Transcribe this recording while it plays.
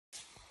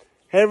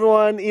Hey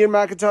everyone, Ian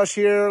McIntosh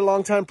here,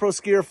 longtime pro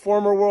skier,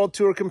 former World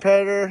Tour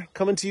competitor,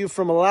 coming to you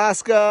from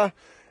Alaska.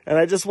 And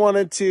I just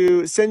wanted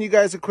to send you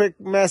guys a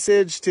quick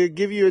message to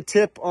give you a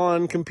tip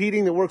on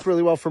competing that worked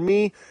really well for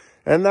me.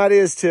 And that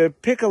is to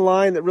pick a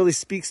line that really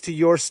speaks to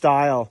your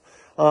style.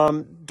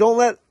 Don't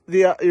let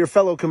your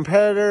fellow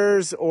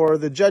competitors or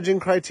the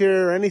judging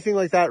criteria or anything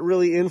like that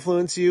really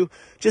influence you.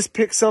 Just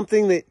pick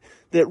something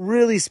that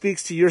really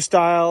speaks to your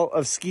style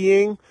of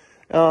skiing.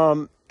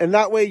 And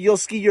that way you'll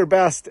ski your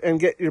best and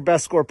get your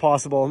best score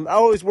possible. And that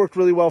always worked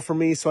really well for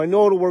me, so I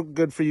know it'll work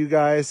good for you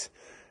guys.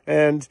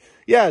 And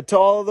yeah, to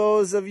all of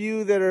those of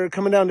you that are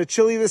coming down to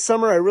Chile this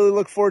summer, I really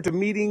look forward to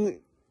meeting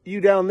you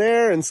down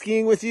there and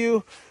skiing with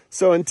you.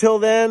 So until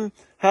then,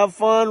 have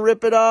fun,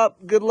 rip it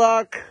up, good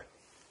luck,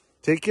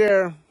 take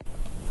care.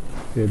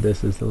 Dude,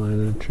 this is the line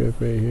of the trip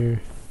right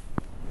here.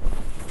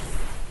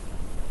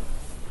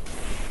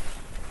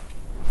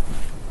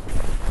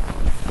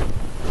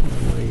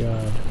 Oh my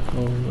god.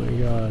 Oh my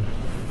god.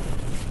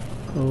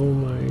 Oh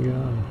my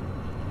god.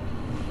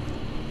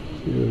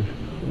 Dude,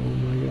 oh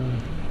my god.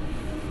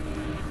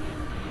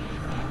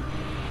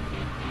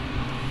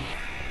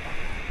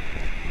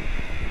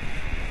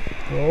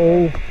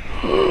 Oh.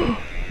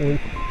 Oh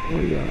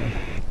my god.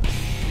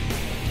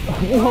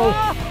 Whoa.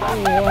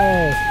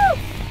 Whoa.